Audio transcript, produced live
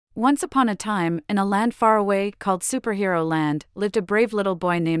Once upon a time, in a land far away called Superhero Land, lived a brave little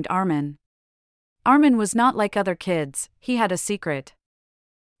boy named Arman. Arman was not like other kids, he had a secret.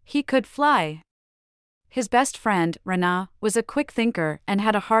 He could fly. His best friend, Renan, was a quick thinker and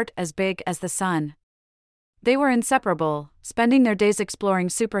had a heart as big as the sun. They were inseparable, spending their days exploring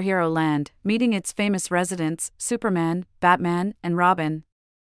Superhero Land, meeting its famous residents, Superman, Batman, and Robin.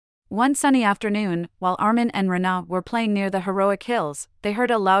 One sunny afternoon, while Arman and Renan were playing near the heroic hills, they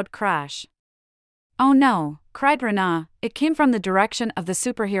heard a loud crash. "Oh no," cried Renan, "it came from the direction of the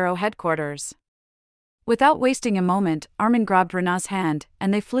superhero headquarters." Without wasting a moment, Arman grabbed Renan's hand,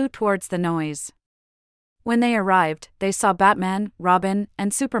 and they flew towards the noise. When they arrived, they saw Batman, Robin,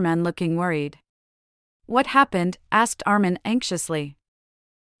 and Superman looking worried. "What happened?" asked Arman anxiously.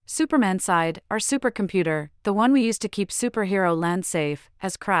 Superman sighed, "Our supercomputer, the one we used to keep Superhero Land safe,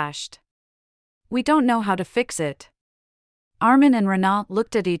 has crashed. We don't know how to fix it." Arman and Renan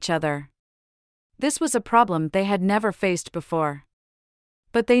looked at each other. This was a problem they had never faced before.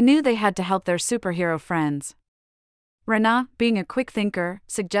 But they knew they had to help their superhero friends. Renan, being a quick thinker,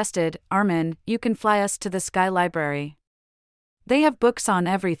 suggested, "Arman, you can fly us to the Sky Library. They have books on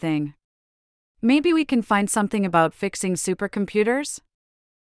everything. Maybe we can find something about fixing supercomputers?"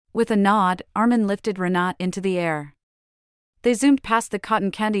 With a nod, Arman lifted Renan into the air. They zoomed past the cotton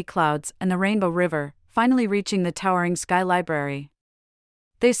candy clouds and the Rainbow River, finally reaching the towering Sky Library.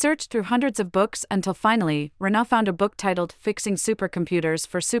 They searched through hundreds of books until finally, Renan found a book titled Fixing Supercomputers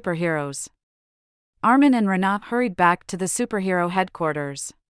for Superheroes. Arman and Renan hurried back to the superhero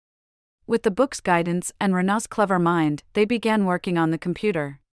headquarters. With the book's guidance and Renan's clever mind, they began working on the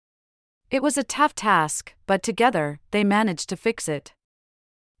computer. It was a tough task, but together, they managed to fix it.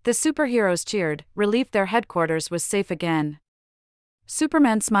 The superheroes cheered, relieved their headquarters was safe again.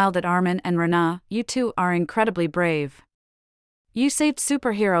 Superman smiled at Arman and Renan, "You two are incredibly brave. You saved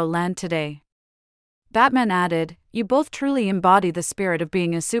Superhero Land today." Batman added, "You both truly embody the spirit of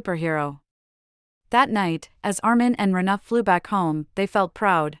being a superhero." That night, as Arman and Renan flew back home, they felt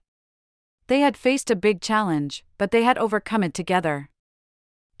proud. They had faced a big challenge, but they had overcome it together.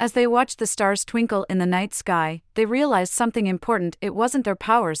 As they watched the stars twinkle in the night sky, they realized something important. It wasn't their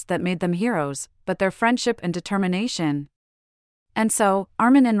powers that made them heroes, but their friendship and determination. And so,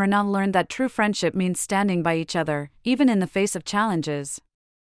 Arman and Renan learned that true friendship means standing by each other, even in the face of challenges.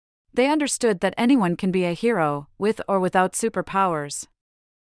 They understood that anyone can be a hero, with or without superpowers.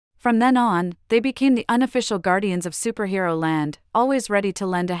 From then on, they became the unofficial guardians of Superhero Land, always ready to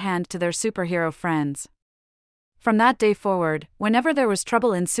lend a hand to their superhero friends. From that day forward, whenever there was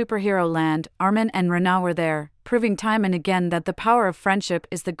trouble in Superhero Land, Arman and Renan were there, proving time and again that the power of friendship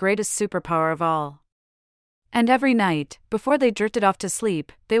is the greatest superpower of all. And every night, before they drifted off to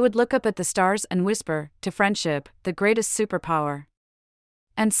sleep, they would look up at the stars and whisper, "To friendship, the greatest superpower."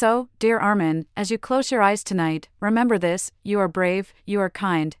 And so, dear Arman, as you close your eyes tonight, remember this: you are brave, you are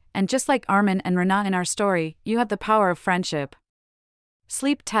kind, and just like Arman and Renan in our story, you have the power of friendship.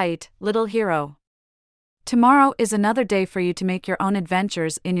 Sleep tight, little hero. Tomorrow is another day for you to make your own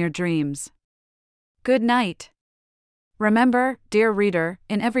adventures in your dreams. Good night. Remember, dear reader,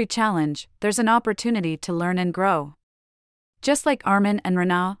 in every challenge, there's an opportunity to learn and grow. Just like Arman and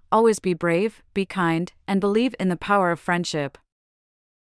Renan, always be brave, be kind, and believe in the power of friendship.